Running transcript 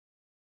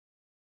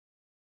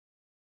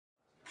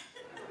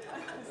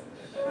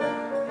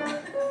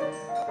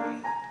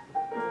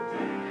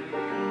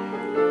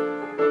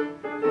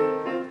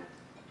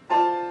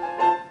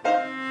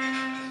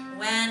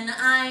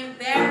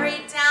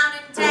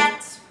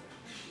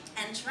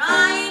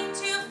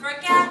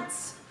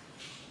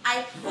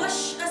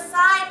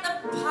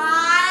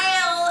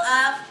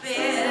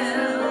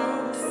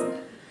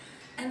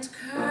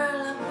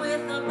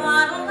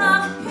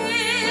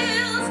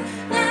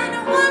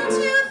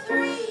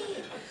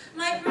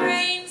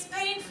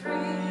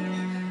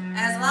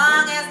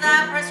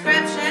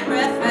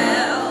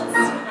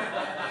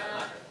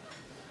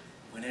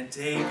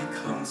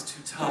outcome's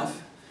too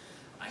tough.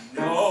 I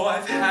know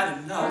I've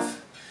had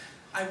enough.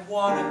 I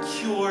want a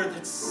cure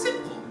that's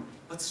simple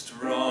but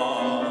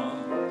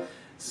strong.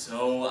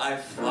 So I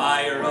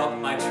fire up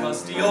my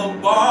trusty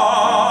old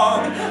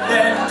bong,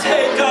 then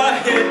take a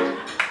hit.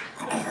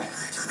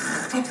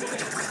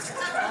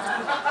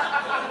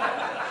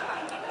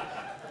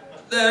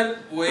 Then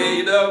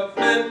wait a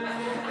bit.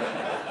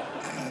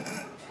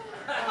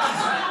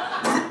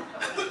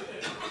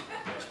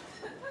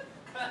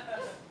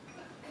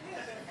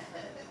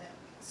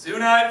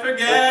 Soon I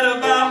forget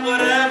about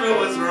whatever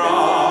was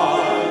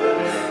wrong.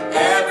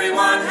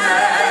 Everyone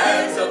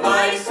has a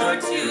vice or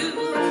two,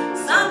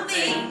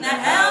 something that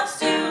helps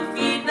to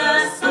feed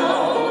the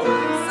soul,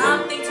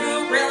 something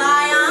to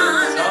rely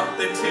on,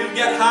 something to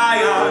get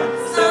high on,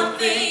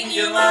 something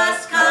you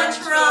must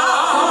control.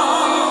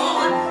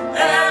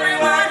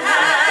 Everyone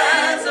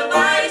has a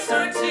vice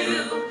or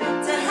two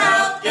to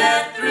help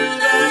get through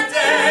the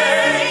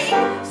day.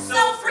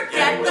 So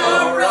forget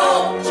the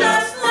rope,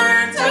 just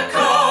learn to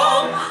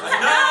cope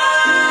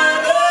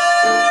another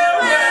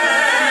way.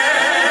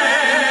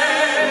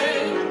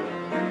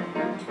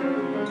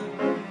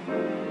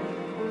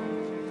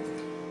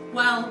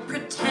 While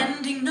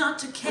pretending not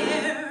to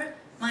care,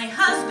 my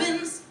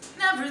husband's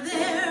never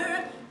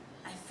there.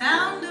 I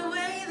found a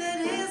way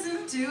that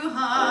isn't too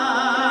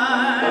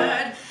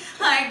hard.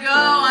 I go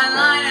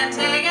online and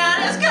take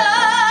out his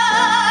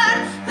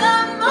card. The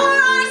more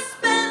I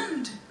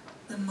spend,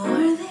 the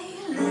more they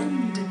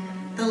lend,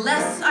 the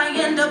less I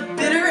end up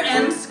bitter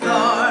and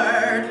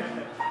scarred.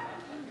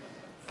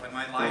 When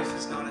my life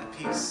is not at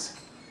peace,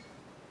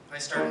 I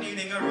start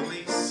needing a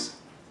release.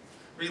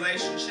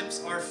 Relationships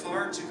are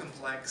far too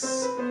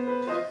complex,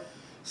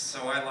 so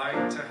I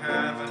like to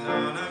have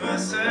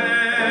anonymous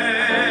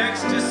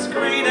sex,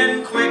 discreet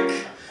and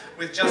quick,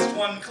 with just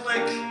one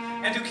click.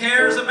 And who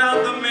cares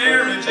about the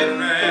marriage it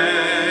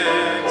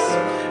wrecks?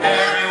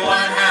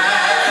 Everyone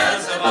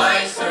has a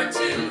vice or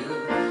two,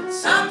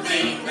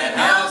 something that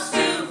helps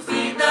to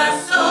feed the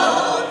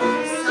soul,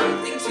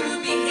 something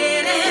to be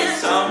hidden,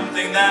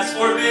 something that's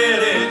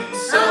forbidden,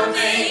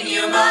 something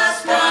you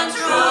must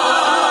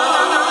control.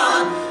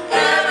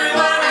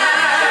 Everyone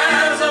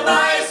has a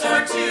vice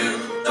or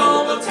two,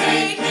 though we'll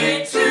take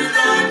it to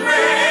the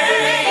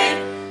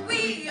grave.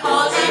 We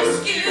all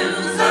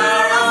excuse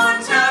our own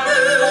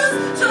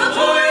taboos to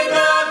avoid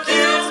the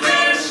guilt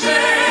and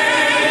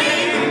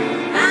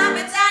shame.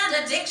 Habits and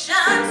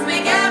addictions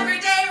make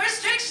everyday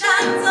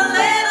restrictions a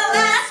little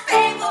less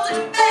painful to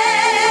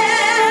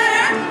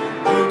bear.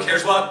 Who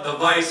cares what the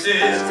vice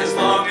is, as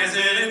long as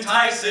it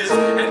entices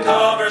and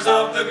covers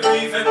up the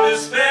grief and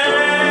despair?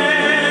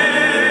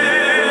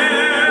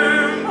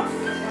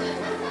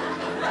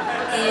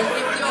 If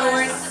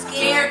you're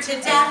scared to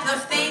death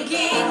of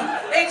thinking,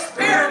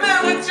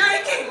 experiment with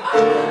drinking.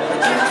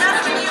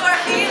 Just when you are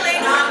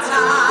feeling on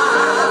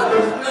top,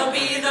 will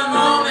be the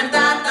moment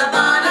that the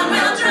bottom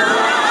will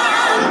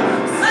drop.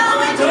 So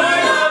enjoy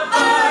the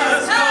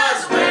buzz,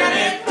 'cause when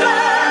it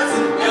does,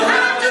 you'll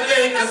have to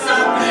think of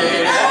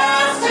something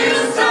else to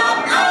stop.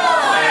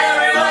 Oh,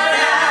 everyone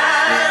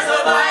has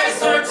a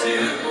vice or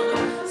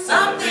two,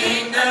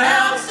 something that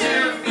helps to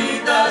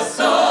feed the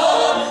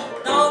soul.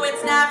 Though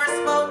it's never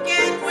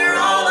spoken, we're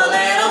all a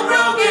little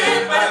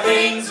broken by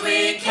things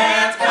we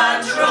can't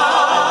control.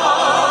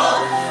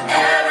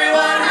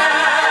 Everyone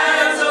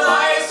has a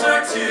vice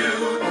or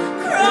two,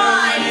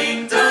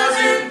 crying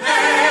doesn't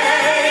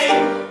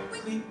pay.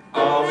 We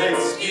all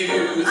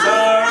excuse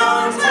our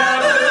own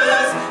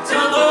taboos to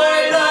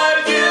avoid the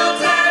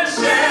guilt and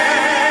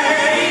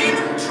shame.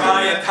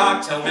 Try a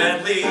cocktail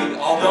medley,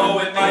 although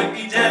it might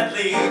be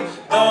deadly.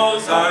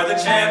 Those are the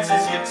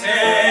chances you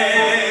take.